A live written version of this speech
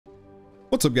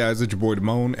What's up, guys? It's your boy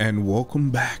Damone, and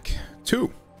welcome back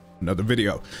to another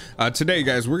video. Today,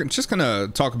 guys, we're just gonna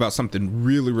talk about something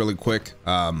really quick.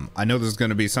 I know this is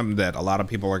gonna be something that a lot of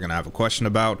people are gonna have a question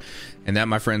about, and that,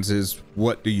 my friends, is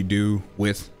what do you do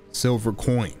with silver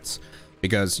coins?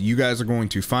 Because you guys are going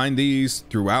to find these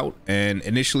throughout, and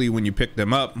initially when you pick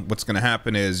them up, what's gonna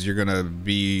happen is you're gonna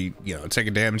be,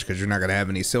 taking damage because you're not gonna have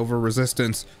any silver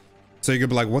resistance. So you're gonna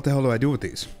be like, what the hell do I do with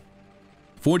these?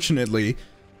 Fortunately,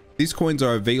 these coins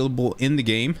are available in the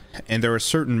game, and there are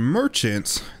certain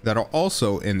merchants that are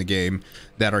also in the game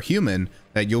that are human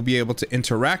that you'll be able to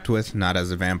interact with, not as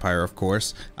a vampire, of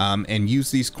course, and use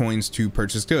these coins to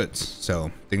purchase goods.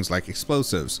 So things like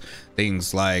explosives,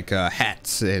 things like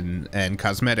hats and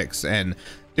cosmetics, and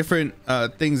different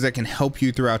things that can help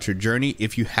you throughout your journey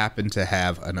if you happen to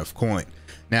have enough coin.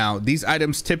 Now, these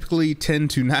items typically tend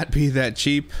to not be that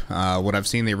cheap. What I've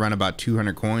seen, they run about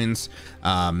 200 coins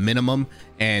minimum,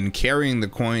 and carrying the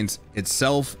coins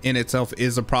in itself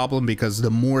is a problem, because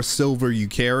the more silver you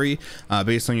carry,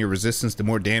 based on your resistance, the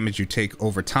more damage you take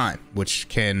over time, which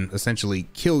can essentially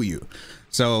kill you.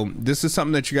 So this is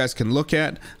something that you guys can look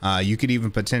at. You could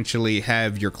even potentially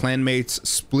have your clanmates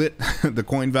split the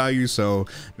coin value, so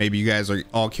maybe you guys are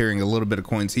all carrying a little bit of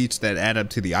coins each that add up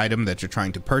to the item that you're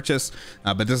trying to purchase.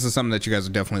 But this is something that you guys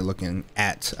are definitely looking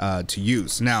at to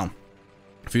use. Now,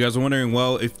 if you guys are wondering,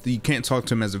 well, if you can't talk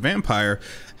to him as a vampire,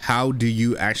 how do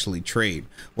you actually trade?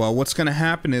 Well, what's going to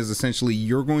happen is essentially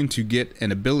you're going to get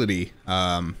an ability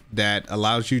that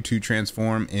allows you to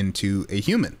transform into a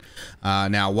human.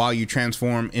 Now, while you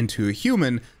transform into a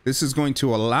human, this is going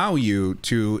to allow you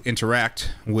to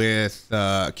interact with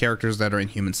characters that are in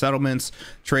human settlements,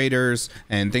 traders,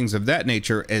 and things of that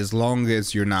nature, as long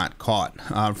as you're not caught.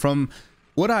 From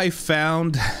what I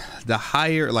found, the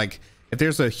higher, if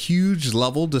there's a huge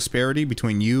level disparity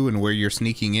between you and where you're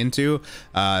sneaking into,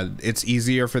 it's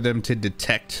easier for them to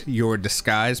detect your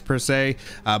disguise per se.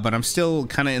 But I'm still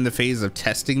kind of in the phase of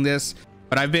testing this.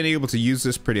 But I've been able to use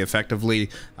this pretty effectively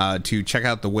to check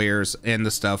out the wares and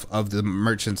the stuff of the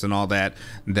merchants and all that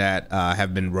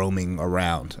have been roaming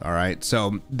around. All right,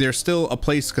 so there's still a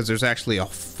place, because there's actually a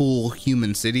full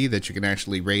human city that you can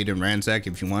actually raid and ransack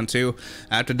if you want to.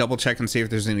 I have to double check and see if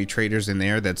there's any traders in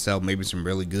there that sell maybe some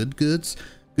really good goods.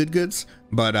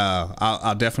 But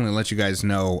I'll definitely let you guys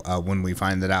know when we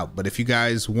find that out. But if you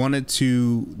guys wanted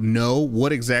to know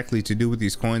what exactly to do with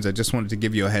these coins, I just wanted to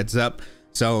give you a heads up.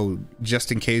 So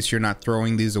just in case you're not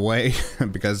throwing these away,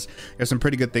 because there's some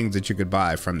pretty good things that you could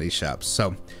buy from these shops.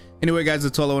 So anyway, guys,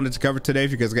 that's all I wanted to cover today.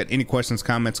 If you guys got any questions,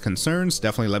 comments, concerns,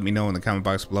 definitely let me know in the comment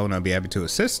box below, and I'll be happy to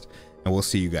assist. And we'll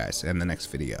see you guys in the next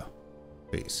video.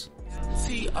 Peace.